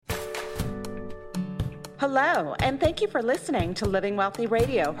Hello, and thank you for listening to Living Wealthy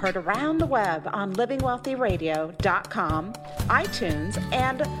Radio, heard around the web on livingwealthyradio.com, iTunes,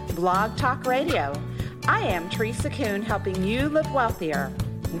 and Blog Talk Radio. I am Teresa Kuhn, helping you live wealthier.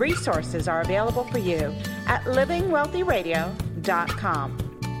 Resources are available for you at livingwealthyradio.com.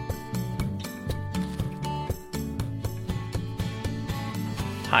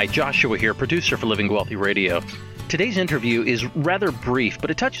 Hi, Joshua here, producer for Living Wealthy Radio. Today's interview is rather brief,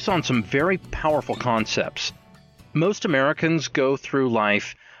 but it touches on some very powerful concepts. Most Americans go through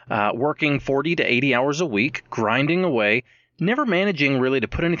life working 40 to 80 hours a week, grinding away, never managing really to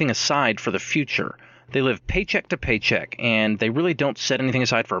put anything aside for the future. They live paycheck to paycheck, and they really don't set anything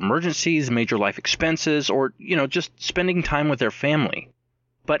aside for emergencies, major life expenses, or, just spending time with their family.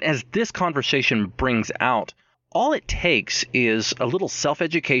 But as this conversation brings out, all it takes is a little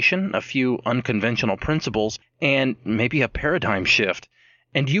self-education, a few unconventional principles, and maybe a paradigm shift.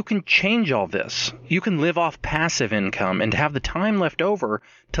 And you can change all this. You can live off passive income and have the time left over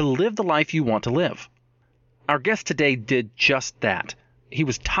to live the life you want to live. Our guest today did just that. He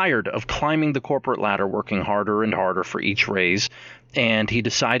was tired of climbing the corporate ladder, working harder and harder for each raise, and he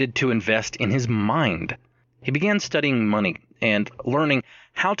decided to invest in his mind. He began studying money and learning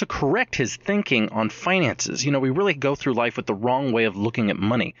how to correct his thinking on finances. We really go through life with the wrong way of looking at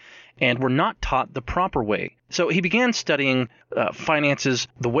money, and we're not taught the proper way. So he began studying finances,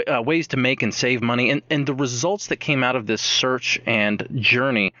 the ways to make and save money, and the results that came out of this search and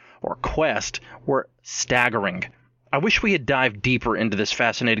journey or quest were staggering. I wish we had dived deeper into this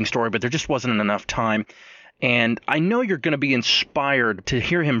fascinating story, but there just wasn't enough time. And I know you're going to be inspired to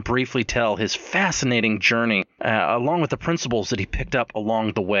hear him briefly tell his fascinating journey, along with the principles that he picked up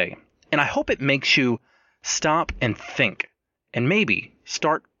along the way. And I hope it makes you stop and think, and maybe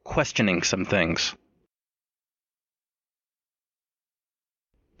start questioning some things.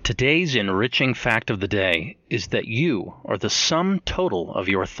 Today's enriching fact of the day is that you are the sum total of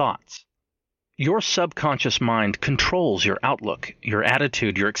your thoughts. Your subconscious mind controls your outlook, your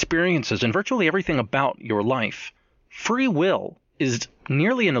attitude, your experiences, and virtually everything about your life. Free will is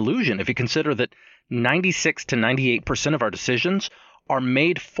nearly an illusion if you consider that 96 to 98% of our decisions are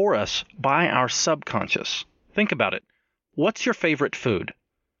made for us by our subconscious. Think about it. What's your favorite food?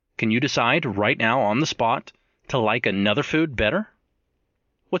 Can you decide right now on the spot to like another food better?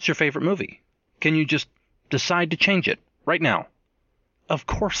 What's your favorite movie? Can you just decide to change it right now? Of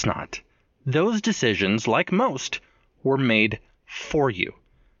course not. Those decisions, like most, were made for you,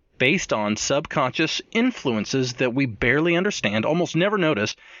 based on subconscious influences that we barely understand, almost never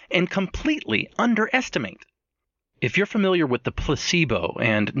notice, and completely underestimate. If you're familiar with the placebo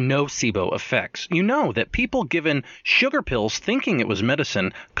and nocebo effects, you know that people given sugar pills thinking it was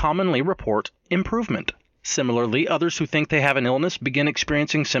medicine commonly report improvement. Similarly, others who think they have an illness begin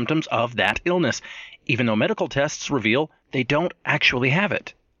experiencing symptoms of that illness, even though medical tests reveal they don't actually have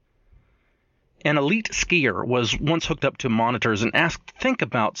it. An elite skier was once hooked up to monitors and asked to think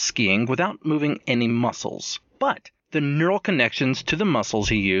about skiing without moving any muscles. But the neural connections to the muscles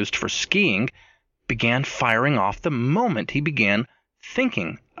he used for skiing began firing off the moment he began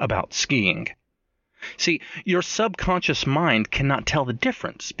thinking about skiing. See, your subconscious mind cannot tell the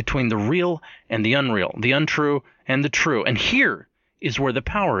difference between the real and the unreal, the untrue and the true. And here is where the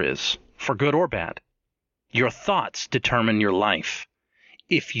power is, for good or bad. Your thoughts determine your life.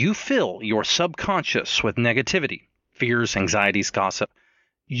 If you fill your subconscious with negativity, fears, anxieties, gossip,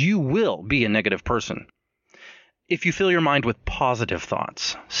 you will be a negative person. If you fill your mind with positive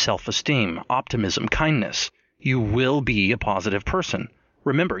thoughts, self-esteem, optimism, kindness, you will be a positive person.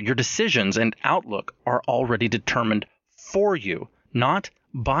 Remember, your decisions and outlook are already determined for you, not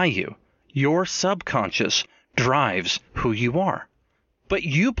by you. Your subconscious drives who you are. But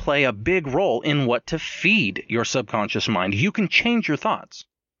you play a big role in what to feed your subconscious mind. You can change your thoughts.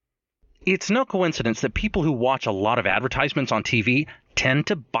 It's no coincidence that people who watch a lot of advertisements on TV tend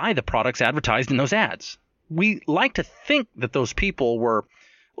to buy the products advertised in those ads. We like to think that those people were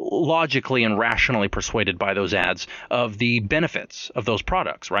logically and rationally persuaded by those ads of the benefits of those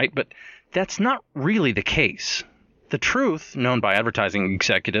products, right? But that's not really the case. The truth, known by advertising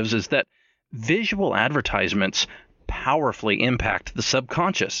executives, is that visual advertisements powerfully impact the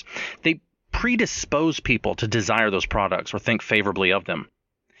subconscious. They predispose people to desire those products or think favorably of them.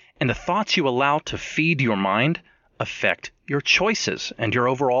 And the thoughts you allow to feed your mind affect your choices and your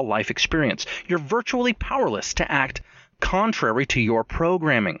overall life experience. You're virtually powerless to act contrary to your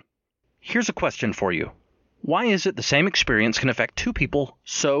programming. Here's a question for you. Why is it the same experience can affect two people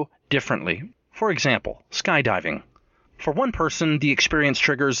so differently? For example, skydiving. For one person, the experience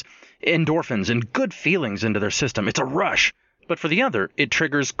triggers endorphins and good feelings into their system. It's a rush. But for the other, it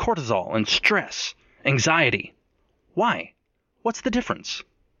triggers cortisol and stress. anxiety. Why? What's the difference?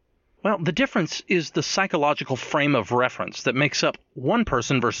 Well, the difference is the psychological frame of reference that makes up one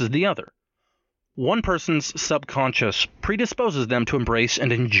person versus the other. One person's subconscious predisposes them to embrace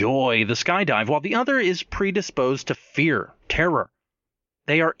and enjoy the skydive, while the other is predisposed to fear, terror.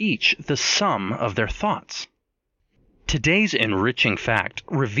 They are each the sum of their thoughts. Today's enriching fact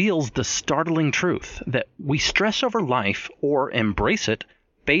reveals the startling truth that we stress over life or embrace it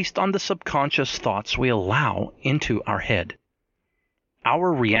based on the subconscious thoughts we allow into our head.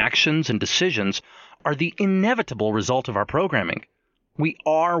 Our reactions and decisions are the inevitable result of our programming. We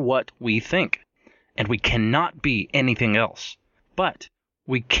are what we think, and we cannot be anything else. But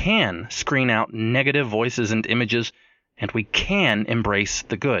we can screen out negative voices and images, and we can embrace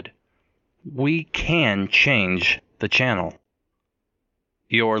the good. We can change the channel.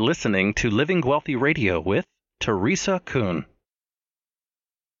 You're listening to Living Wealthy Radio with Teresa Kuhn.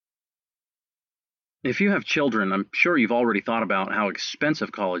 If you have children, I'm sure you've already thought about how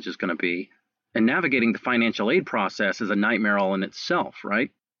expensive college is going to be. And navigating the financial aid process is a nightmare all in itself, right?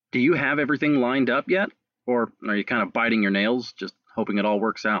 Do you have everything lined up yet? Or are you kind of biting your nails, just hoping it all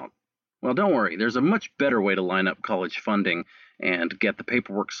works out? Well, don't worry. There's a much better way to line up college funding and get the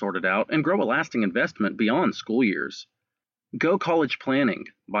paperwork sorted out and grow a lasting investment beyond school years. Go College Planning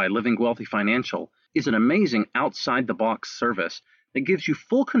by Living Wealthy Financial is an amazing outside-the-box service that gives you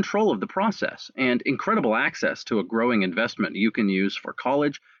full control of the process and incredible access to a growing investment you can use for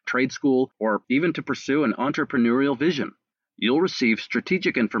college, trade school, or even to pursue an entrepreneurial vision. You'll receive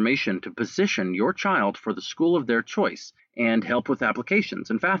strategic information to position your child for the school of their choice and help with applications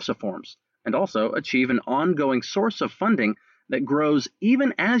and FAFSA forms, and also achieve an ongoing source of funding that grows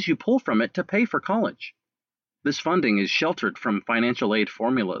even as you pull from it to pay for college. This funding is sheltered from financial aid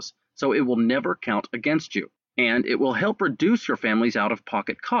formulas, so it will never count against you. And it will help reduce your family's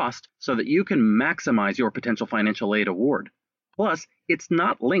out-of-pocket cost so that you can maximize your potential financial aid award. Plus, it's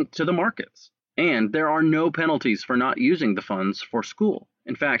not linked to the markets. And there are no penalties for not using the funds for school.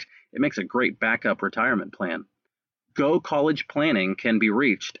 In fact, it makes a great backup retirement plan. Go College Planning can be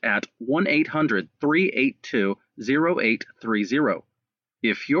reached at 1-800-382-0830.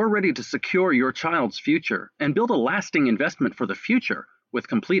 If you're ready to secure your child's future and build a lasting investment for the future with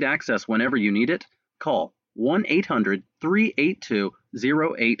complete access whenever you need it, call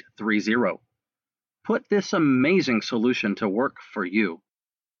 1-800-382-0830. Put this amazing solution to work for you.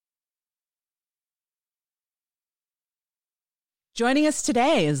 Joining us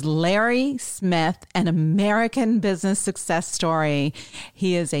today is Larry Smith, an American business success story.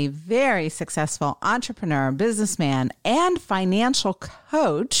 He is a very successful entrepreneur, businessman, and financial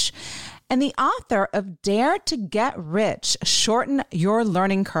coach, and the author of Dare to Get Rich, Shorten Your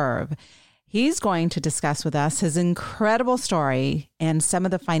Learning Curve. He's going to discuss with us his incredible story and some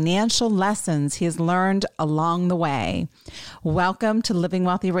of the financial lessons he has learned along the way. Welcome to Living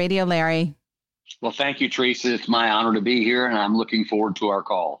Wealthy Radio, Larry. Well, thank you, Teresa. It's my honor to be here, and I'm looking forward to our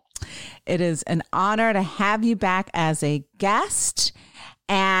call. It is an honor to have you back as a guest.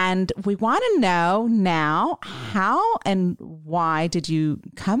 And we want to know now, how and why did you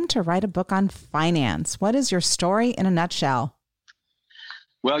come to write a book on finance? What is your story in a nutshell?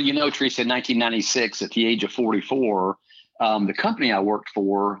 Well, you know, Teresa, in 1996, at the age of 44, the company I worked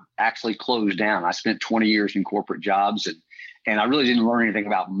for actually closed down. I spent 20 years in corporate jobs, and I really didn't learn anything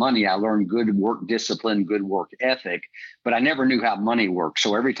about money. I learned good work discipline, good work ethic, but I never knew how money worked.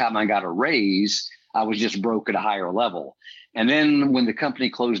 So every time I got a raise, I was just broke at a higher level. And then when the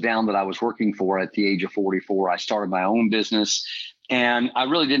company closed down that I was working for at the age of 44, I started my own business. And I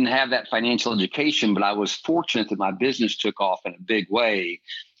really didn't have that financial education, but I was fortunate that my business took off in a big way.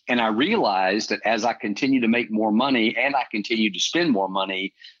 And I realized that as I continued to make more money and I continued to spend more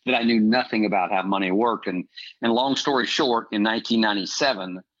money, that I knew nothing about how money worked. And long story short, in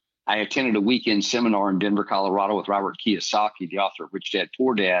 1997, I attended a weekend seminar in Denver, Colorado with Robert Kiyosaki, the author of Rich Dad,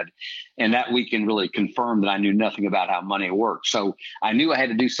 Poor Dad. And that weekend really confirmed that I knew nothing about how money worked. So I knew I had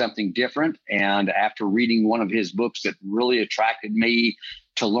to do something different. And after reading one of his books that really attracted me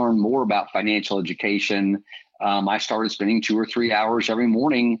to learn more about financial education, I started spending 2 or 3 hours every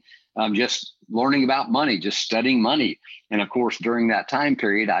morning just learning about money, just studying money. And of course, during that time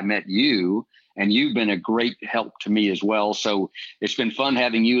period, I met you, and you've been a great help to me as well. So it's been fun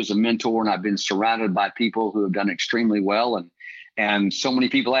having you as a mentor, and I've been surrounded by people who have done extremely well. And so many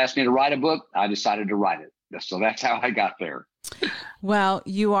people asked me to write a book. I decided to write it. So that's how I got there. Well,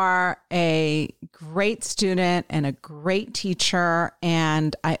 you are a great student and a great teacher,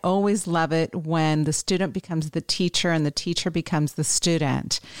 and I always love it when the student becomes the teacher and the teacher becomes the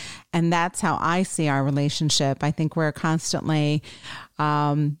student. And that's how I see our relationship. I think we're constantly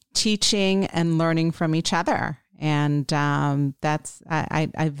teaching and learning from each other. And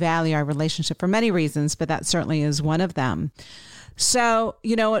I value our relationship for many reasons, but that certainly is one of them. So,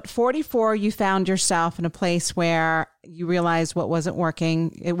 at 44, you found yourself in a place where you realized what wasn't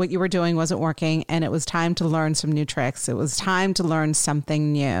working, what you were doing wasn't working, and it was time to learn some new tricks. It was time to learn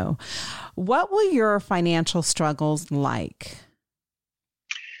something new. What were your financial struggles like?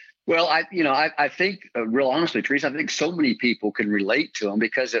 Well, I think, real honestly, Teresa, I think so many people can relate to them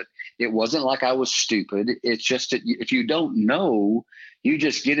because it wasn't like I was stupid. It's just that if you don't know, you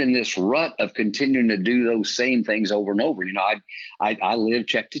just get in this rut of continuing to do those same things over and over. I live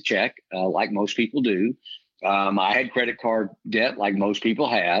check to check, like most people do. I had credit card debt like most people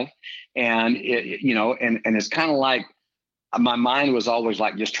have. And and it's kind of like, my mind was always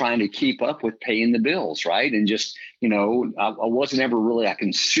like just trying to keep up with paying the bills, right? And just, I wasn't ever really like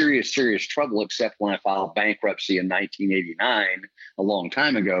in serious trouble, except when I filed bankruptcy in 1989, a long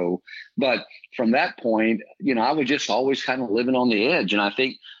time ago. But from that point, I was just always kind of living on the edge. And I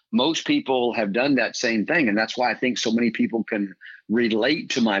think most people have done that same thing. And that's why I think so many people can relate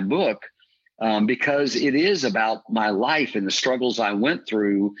to my book. Because it is about my life and the struggles I went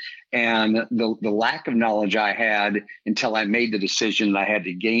through and the lack of knowledge I had until I made the decision that I had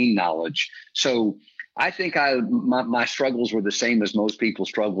to gain knowledge. So I think my struggles were the same as most people's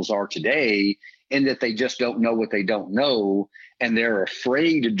struggles are today, in that they just don't know what they don't know, and they're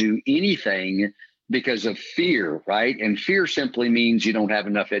afraid to do anything because of fear, right? And fear simply means you don't have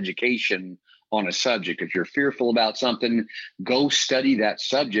enough education on a subject. If you're fearful about something, go study that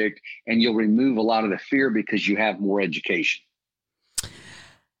subject and you'll remove a lot of the fear because you have more education.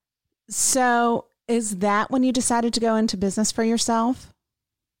 So is that when you decided to go into business for yourself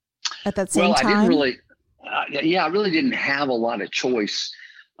at that same time? I didn't really, I really didn't have a lot of choice,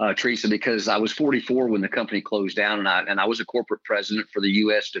 Teresa, because I was 44 when the company closed down, and I was a corporate president for the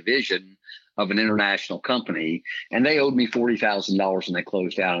U.S. division of an international company, and they owed me $40,000 when they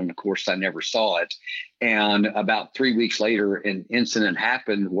closed down. And of course, I never saw it. And about 3 weeks later, an incident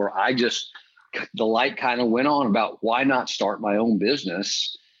happened where the light kind of went on about why not start my own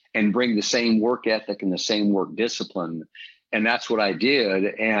business and bring the same work ethic and the same work discipline. And that's what I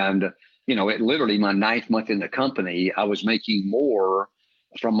did. And, it literally, my 9th month in the company, I was making more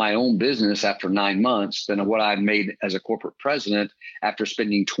from my own business after 9 months than what I'd made as a corporate president after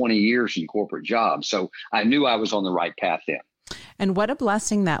spending 20 years in corporate jobs. So I knew I was on the right path then. And what a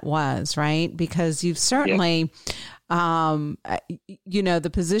blessing that was, right? Because you've certainly, the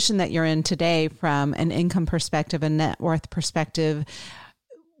position that you're in today from an income perspective and net worth perspective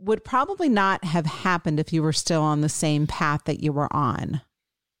would probably not have happened if you were still on the same path that you were on.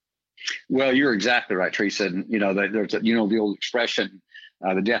 Well, you're exactly right, Teresa. And, there's the old expression,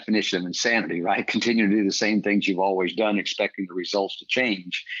 the definition of insanity, right? Continue to do the same things you've always done, expecting the results to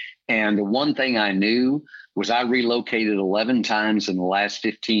change. And the one thing I knew was I relocated 11 times in the last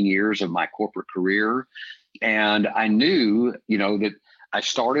 15 years of my corporate career. And I knew, that I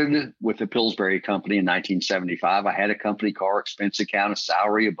started with the Pillsbury Company in 1975. I had a company car, expense account, a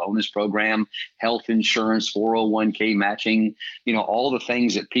salary, a bonus program, health insurance, 401k matching, all the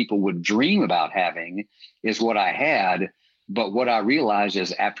things that people would dream about having is what I had. But what I realized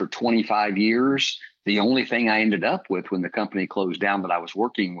is after 25 years, the only thing I ended up with when the company closed down that I was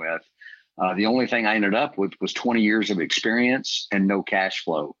working with, the only thing I ended up with was 20 years of experience and no cash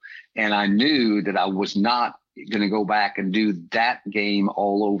flow. And I knew that I was not going to go back and do that game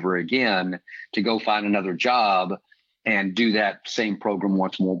all over again to go find another job and do that same program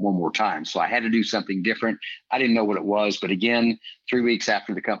one more time. So I had to do something different. I didn't know what it was. But again, 3 weeks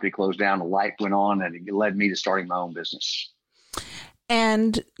after the company closed down, the light went on and it led me to starting my own business.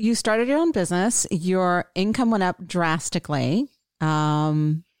 And you started your own business. Your income went up drastically.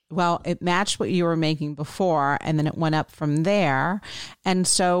 It matched what you were making before, and then it went up from there. And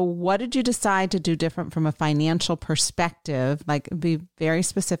so what did you decide to do different from a financial perspective, like be very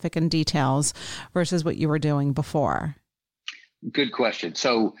specific in details, versus what you were doing before? Good question.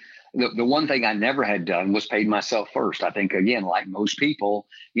 So the one thing I never had done was paid myself first. I think, again, like most people,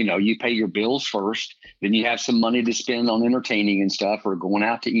 you pay your bills first, then you have some money to spend on entertaining and stuff or going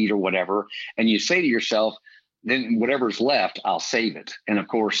out to eat or whatever. And you say to yourself, then whatever's left, I'll save it. And of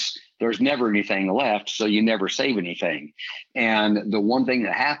course, there's never anything left, so you never save anything. And the one thing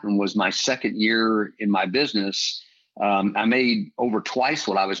that happened was my second year in my business, I made over twice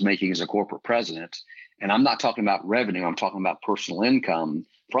what I was making as a corporate president. And I'm not talking about revenue, I'm talking about personal income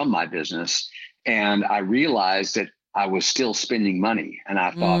from my business. And I realized that I was still spending money. And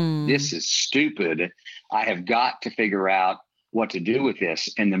I thought, this is stupid. I have got to figure out what to do with this.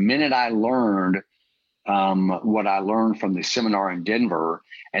 And the minute I learned what I learned from the seminar in Denver,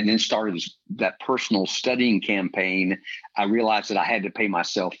 and then started that personal studying campaign, I realized that I had to pay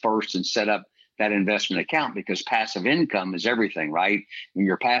myself first and set up that investment account, because passive income is everything, right? When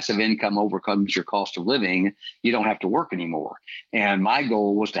your passive income overcomes your cost of living, you don't have to work anymore. And my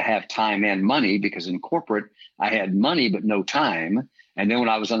goal was to have time and money, because in corporate, I had money but no time. And then when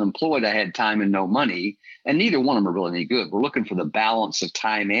I was unemployed, I had time and no money. And neither one of them are really any good. We're looking for the balance of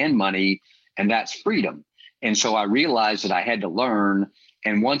time and money, and that's freedom. And so I realized that I had to learn.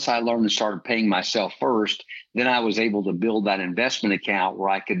 And once I learned and started paying myself first, then I was able to build that investment account where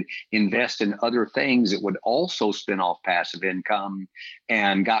I could invest in other things that would also spin off passive income,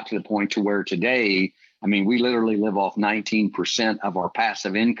 and got to the point to where today, I mean, we literally live off 19% of our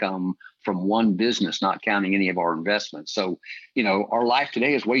passive income from one business, not counting any of our investments. So, our life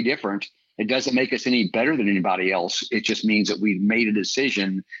today is way different. It doesn't make us any better than anybody else. It just means that we've made a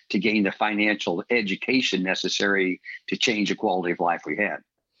decision to gain the financial education necessary to change the quality of life we had.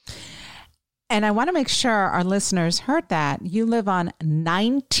 And I want to make sure our listeners heard that. You live on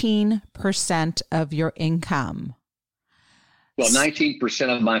 19% of your income. Well,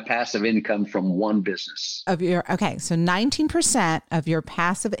 19% of my passive income from one business. So 19% of your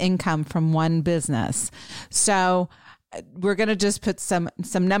passive income from one business. So we're going to just put some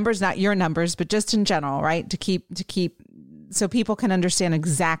numbers, not your numbers, but just in general, right? To keep so people can understand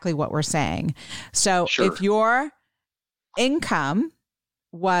exactly what we're saying. So Sure. If your income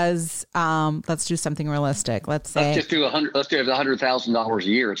was, let's do something realistic. Let's do $100,000 a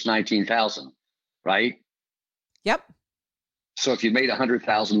year. It's 19,000, right? Yep. So if you made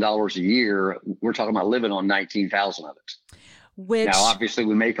 $100,000 a year, we're talking about living on 19,000 of it. Now, obviously,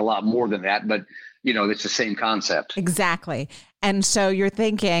 we make a lot more than that, but it's the same concept. Exactly. And so you're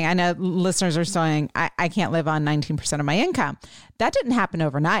thinking, I know listeners are saying, I can't live on 19% of my income. That didn't happen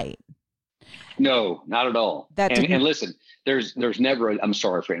overnight. No, not at all. And listen, there's never, I'm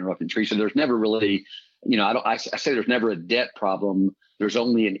sorry for interrupting, Teresa. There's never really, I say there's never a debt problem. There's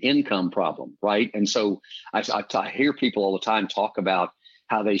only an income problem, right? And so I hear people all the time talk about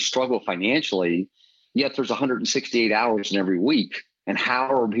how they struggle financially, yet there's 168 hours in every week. And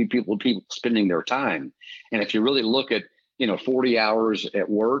how are people spending their time? And if you really look at, 40 hours at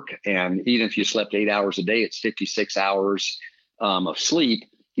work, and even if you slept 8 hours a day, it's 56 hours of sleep.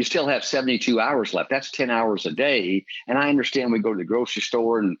 You still have 72 hours left. That's 10 hours a day. And I understand we go to the grocery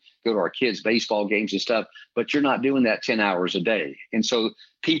store and go to our kids' baseball games and stuff, but you're not doing that 10 hours a day. And so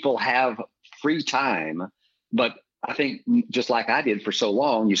people have free time, but I think just like I did for so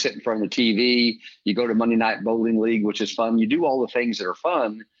long, you sit in front of the TV, you go to Monday Night Bowling League, which is fun. You do all the things that are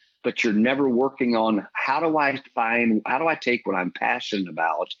fun, but you're never working on how do I take what I'm passionate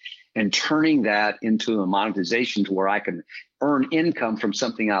about and turning that into a monetization to where I can earn income from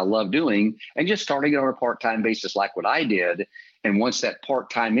something I love doing, and just starting it on a part-time basis like what I did. And once that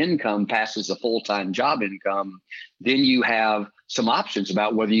part-time income passes the full-time job income, then you have some options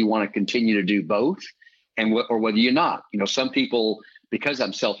about whether you want to continue to do both or whether you're not. Some people, because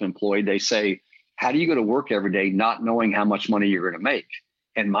I'm self-employed, they say, how do you go to work every day not knowing how much money you're going to make?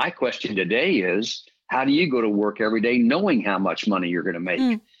 And my question today is, how do you go to work every day knowing how much money you're going to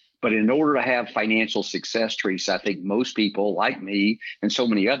make? But in order to have financial success, Teresa, I think most people like me and so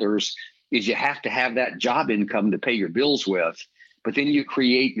many others, is you have to have that job income to pay your bills with. But then you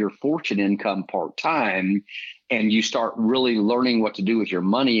create your fortune income part-time, and you start really learning what to do with your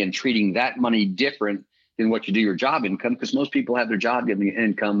money and treating that money different than what you do your job income, because most people have their job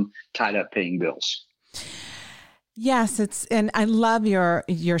income tied up paying bills. Yes, and I love your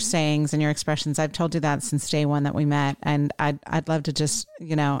sayings and your expressions. I've told you that since day one that we met, and I'd love to just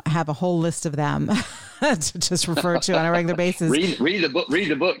have a whole list of them to just refer to on a regular basis. Read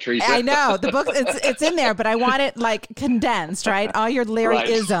the book, Teresa. I know the book. It's in there, but I want it like condensed, right? All your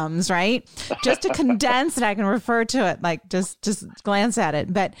Larry-isms, right? Just to condense it, I can refer to it, like just glance at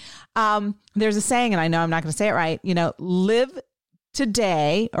it. But there's a saying, and I know I'm not going to say it right. Live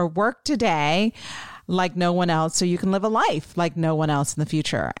today or work today like no one else, so you can live a life like no one else in the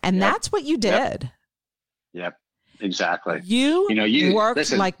future. And that's what you did. Yep, exactly. You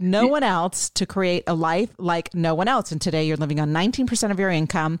worked like no one else to create a life like no one else. And today you're living on 19% of your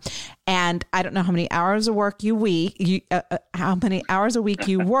income. And I don't know how many hours of work how many hours a week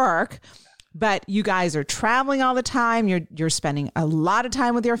you work, but you guys are traveling all the time. You're spending a lot of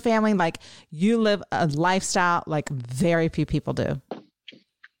time with your family. Like, you live a lifestyle like very few people do.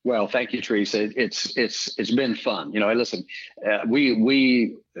 Well, thank you, Teresa. It's been fun. Listen,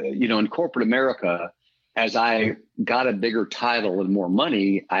 we in corporate America, as I got a bigger title and more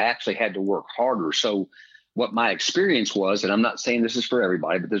money, I actually had to work harder. So what my experience was, and I'm not saying this is for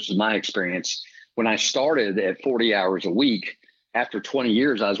everybody, but this is my experience. when I started at 40 hours a week, after 20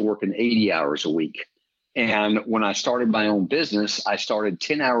 years, I was working 80 hours a week. And when I started my own business, I started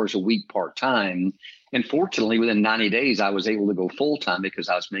 10 hours a week part-time. And fortunately, within 90 days, I was able to go full-time because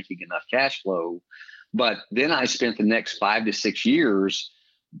I was making enough cash flow. But then I spent the next 5 to 6 years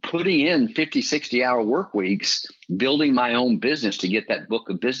putting in 50, 60-hour work weeks, building my own business to get that book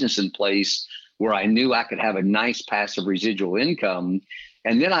of business in place where I knew I could have a nice passive residual income.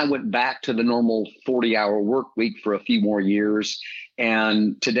 And then I went back to the normal 40-hour work week for a few more years.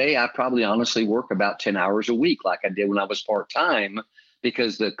 And today I probably honestly work about 10 hours a week like I did when I was part-time,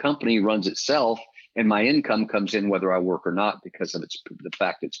 because the company runs itself and my income comes in whether I work or not because of the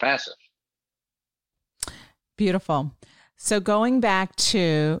fact it's passive. Beautiful. So going back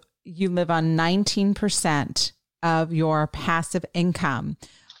to, you live on 19% of your passive income.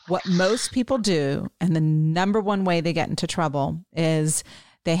 What most people do, and the number one way they get into trouble, is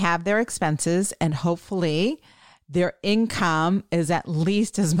they have their expenses, and hopefully their income is at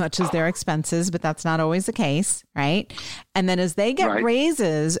least as much as their expenses, but that's not always the case, right? And then as they get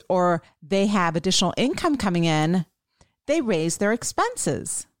raises or they have additional income coming in, they raise their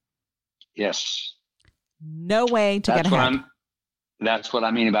expenses. Yes. No way to get ahead. That's what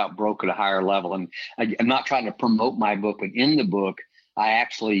I mean about broke at a higher level. And I'm not trying to promote my book, but in the book, I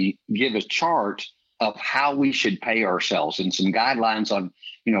actually give a chart of how we should pay ourselves and some guidelines on,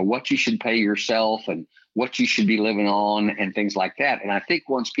 what you should pay yourself and what you should be living on and things like that. And I think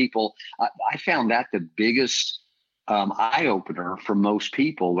once people, I found that the biggest eye opener for most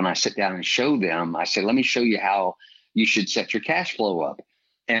people when I sit down and show them, I say, let me show you how you should set your cash flow up.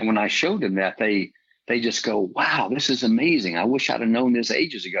 And when I showed them that, they just go, wow, this is amazing. I wish I'd have known this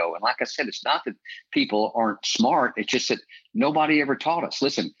ages ago. And like I said, it's not that people aren't smart. It's just that nobody ever taught us.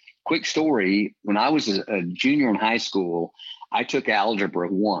 Listen, quick story. When I was a junior in high school, I took Algebra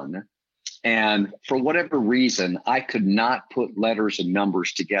 1. And for whatever reason, I could not put letters and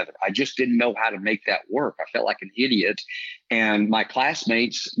numbers together. I just didn't know how to make that work. I felt like an idiot. And my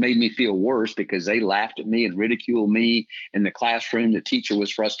classmates made me feel worse because they laughed at me and ridiculed me in the classroom. The teacher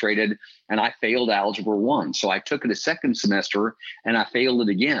was frustrated, and I failed Algebra 1. So I took it a second semester and I failed it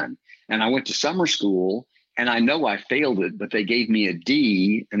again. And I went to summer school, and I know I failed it, but they gave me a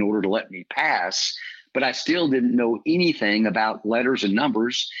D in order to let me pass. But I still didn't know anything about letters and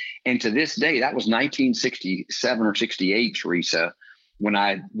numbers. And to this day, that was 1967 or 68, Teresa, when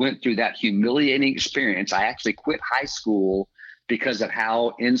I went through that humiliating experience. I actually quit high school because of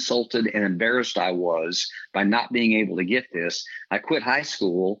how insulted and embarrassed I was by not being able to get this. I quit high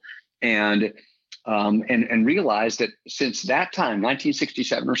school and realized that since that time,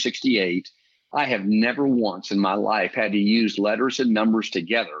 1967 or 68, I have never once in my life had to use letters and numbers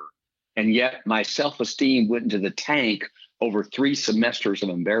together. And yet my self-esteem went into the tank over 3 semesters of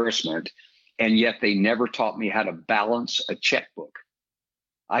embarrassment. And yet they never taught me how to balance a checkbook.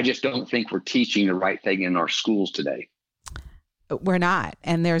 I just don't think we're teaching the right thing in our schools today. We're not.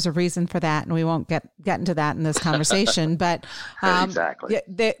 And there's a reason for that. And we won't get into that in this conversation. But exactly.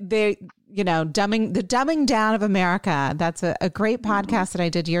 They dumbing down of America. That's a great podcast that I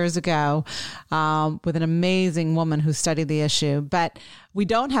did years ago with an amazing woman who studied the issue. But we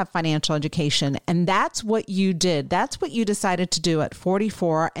don't have financial education. And that's what you did. That's what you decided to do at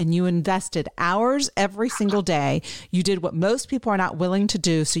 44. And you invested hours every single day. You did what most people are not willing to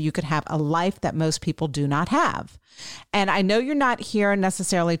do so you could have a life that most people do not have. And I know you're not here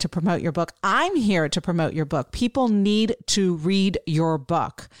necessarily to promote your book. I'm here to promote your book. People need to read your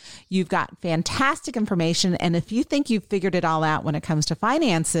book. You've got fantastic information. And if you think you've figured it all out when it comes to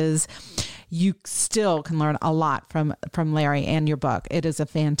finances, you still can learn a lot from Larry and your book. It is a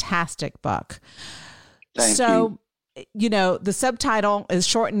fantastic book. Thank you. The subtitle is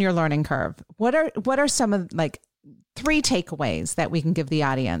Shorten Your Learning Curve. What are some of 3 takeaways that we can give the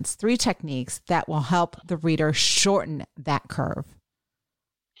audience, 3 techniques that will help the reader shorten that curve?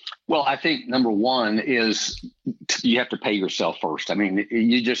 Well, I think number one is you have to pay yourself first. I mean,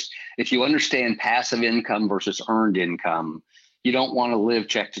 if you understand passive income versus earned income, you don't want to live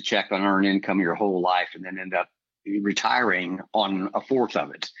check to check on earned income your whole life and then end up retiring on a fourth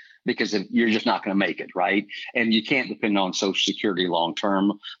of it, because you're just not going to make it, right? And you can't depend on Social Security long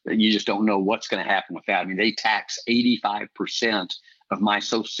term. You just don't know what's going to happen with that. I mean, they tax 85% of my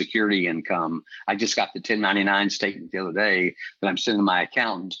Social Security income. I just got the 1099 statement the other day that I'm sending to my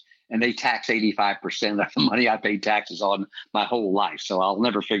accountant, and they tax 85% of the money I paid taxes on my whole life. So I'll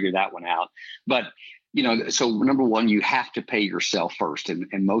never figure that one out. But so number one, you have to pay yourself first. And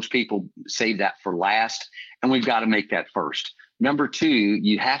most people save that for last, and we've got to make that first. Number two,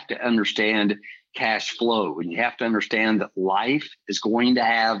 you have to understand cash flow, and you have to understand that life is going to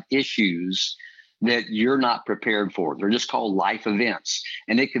have issues that you're not prepared for. They're just called life events.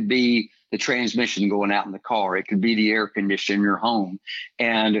 And it could be the transmission going out in the car. It could be the air conditioner in your home.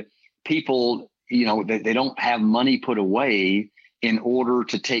 And people, they don't have money put away in order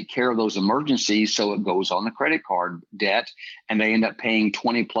to take care of those emergencies. So it goes on the credit card debt, and they end up paying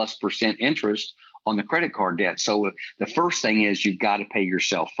 20+% interest on the credit card debt. So the first thing is you've got to pay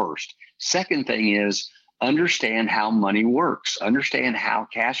yourself first. Second thing is understand how money works, understand how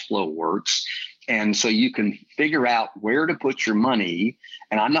cash flow works. And so you can figure out where to put your money.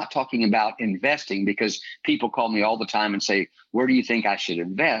 And I'm not talking about investing, because people call me all the time and say, where do you think I should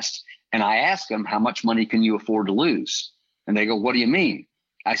invest? And I ask them, how much money can you afford to lose? And they go, what do you mean?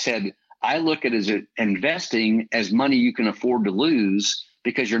 I said, I look at it as investing as money you can afford to lose,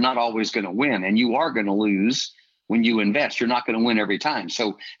 because you're not always going to win, and you are going to lose when you invest. You're not going to win every time.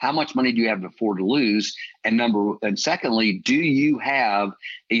 So how much money do you have to afford to lose? And secondly, do you have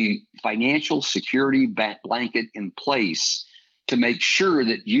a financial security blanket in place to make sure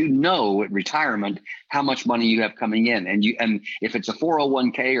that at retirement how much money you have coming in? And if it's a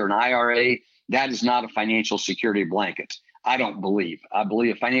 401k or an IRA, that is not a financial security blanket. I believe a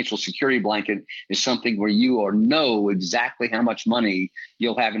financial security blanket is something where you know exactly how much money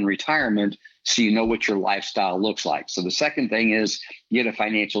you'll have in retirement, so you know what your lifestyle looks like. So the second thing is third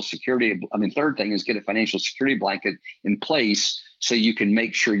thing is get a financial security blanket in place so you can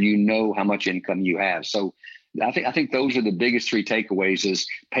make sure you know how much income you have. So I think those are the biggest three takeaways: is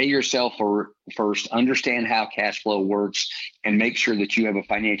pay yourself first, understand how cash flow works, and make sure that you have a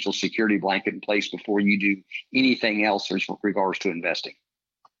financial security blanket in place before you do anything else with regards to investing.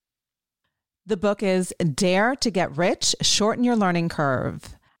 The book is Dare to Get Rich, Shorten Your Learning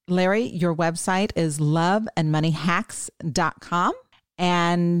Curve. Larry, your website is loveandmoneyhacks.com.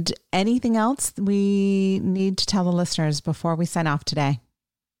 And anything else we need to tell the listeners before we sign off today?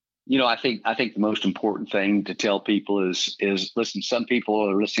 I think the most important thing to tell people is listen, some people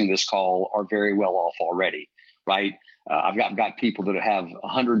that are listening to this call are very well off already, right? I've got people that have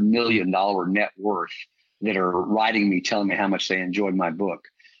 $100 million net worth that are writing me, telling me how much they enjoyed my book.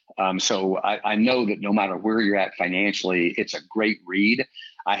 So I know that no matter where you're at financially, it's a great read.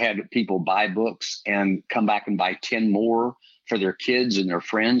 I had people buy books and come back and buy 10 more for their kids and their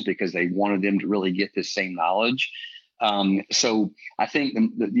friends because they wanted them to really get this same knowledge. So I think,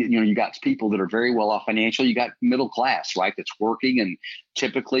 you got people that are very well off financially. You got middle class, right, that's working and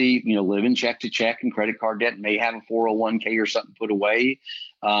typically, living check to check and credit card debt, may have a 401k or something put away.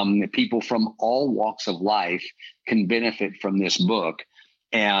 People from all walks of life can benefit from this book.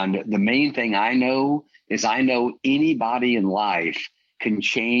 And the main thing I know anybody in life can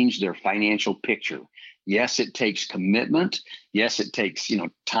change their financial picture. Yes, it takes commitment. Yes, it takes,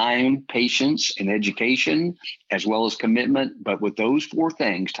 time, patience, and education, as well as commitment. But with those four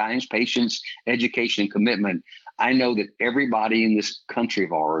things, time, patience, education, and commitment, I know that everybody in this country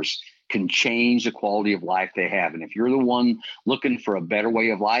of ours can change the quality of life they have. And if you're the one looking for a better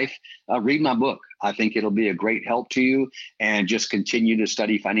way of life, read my book. I think it'll be a great help to you, and just continue to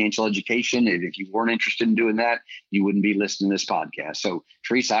study financial education. And if you weren't interested in doing that, you wouldn't be listening to this podcast. So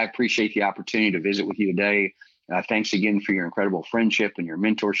Teresa, I appreciate the opportunity to visit with you today. Thanks again for your incredible friendship and your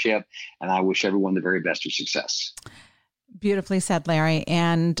mentorship. And I wish everyone the very best of success. Beautifully said, Larry.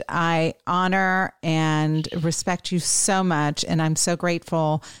 And I honor and respect you so much. And I'm so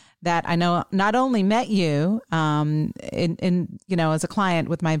grateful that I know not only met you as a client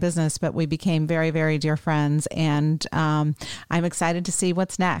with my business, but we became very, very dear friends. And I'm excited to see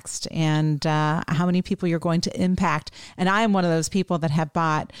what's next and how many people you're going to impact. And I am one of those people that have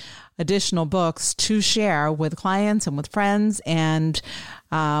bought additional books to share with clients and with friends and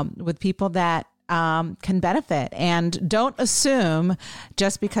with people that can benefit. And don't assume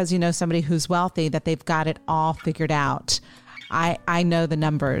just because you know somebody who's wealthy that they've got it all figured out. I know the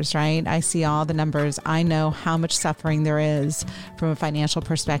numbers, right? I see all the numbers. I know how much suffering there is from a financial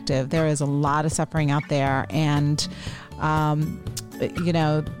perspective. There is a lot of suffering out there. And,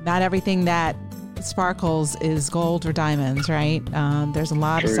 not everything that sparkles is gold or diamonds, right? There's a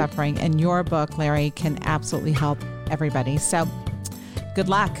lot of suffering. And your book, Larry, can absolutely help everybody. So good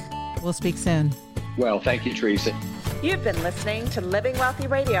luck. We'll speak soon. Well, thank you, Teresa. You've been listening to Living Wealthy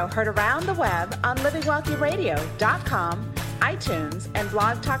Radio, heard around the web on livingwealthyradio.com, iTunes, and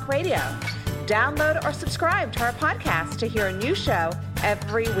Blog Talk Radio. Download or subscribe to our podcast to hear a new show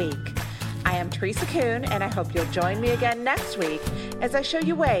every week. I am Teresa Kuhn, and I hope you'll join me again next week as I show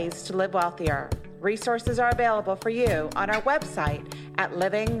you ways to live wealthier. Resources are available for you on our website at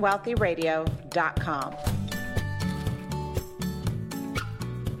livingwealthyradio.com.